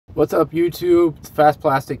What's up, YouTube? It's Fast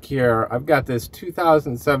Plastic here. I've got this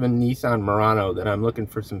 2007 Nissan Murano that I'm looking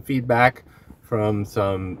for some feedback from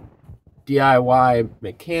some DIY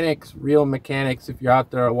mechanics, real mechanics. If you're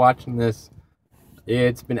out there watching this,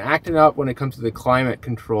 it's been acting up when it comes to the climate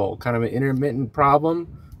control, kind of an intermittent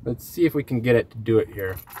problem. Let's see if we can get it to do it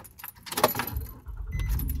here.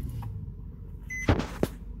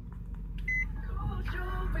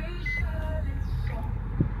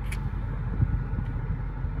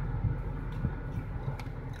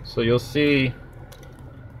 So you'll see,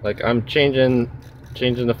 like, I'm changing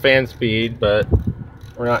the fan speed, but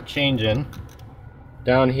we're not changing.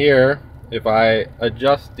 Down here, if I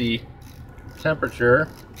adjust the temperature,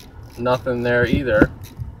 nothing there either.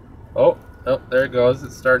 Oh, there it goes.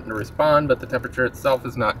 It's starting to respond, but the temperature itself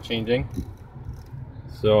is not changing.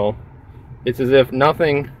 So it's as if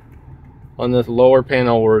nothing on this lower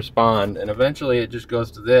panel will respond, and eventually it just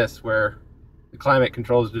goes to this, where the climate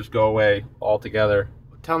controls just go away altogether.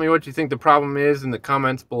 Tell me what you think the problem is in the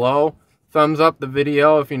comments below. Thumbs up the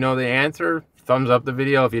video if you know the answer. Thumbs up the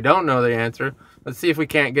video if you don't know the answer. Let's see if we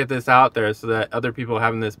can't get this out there so that other people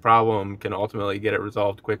having this problem can ultimately get it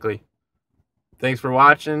resolved quickly. Thanks for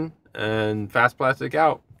watching, and Fast Plastic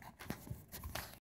out.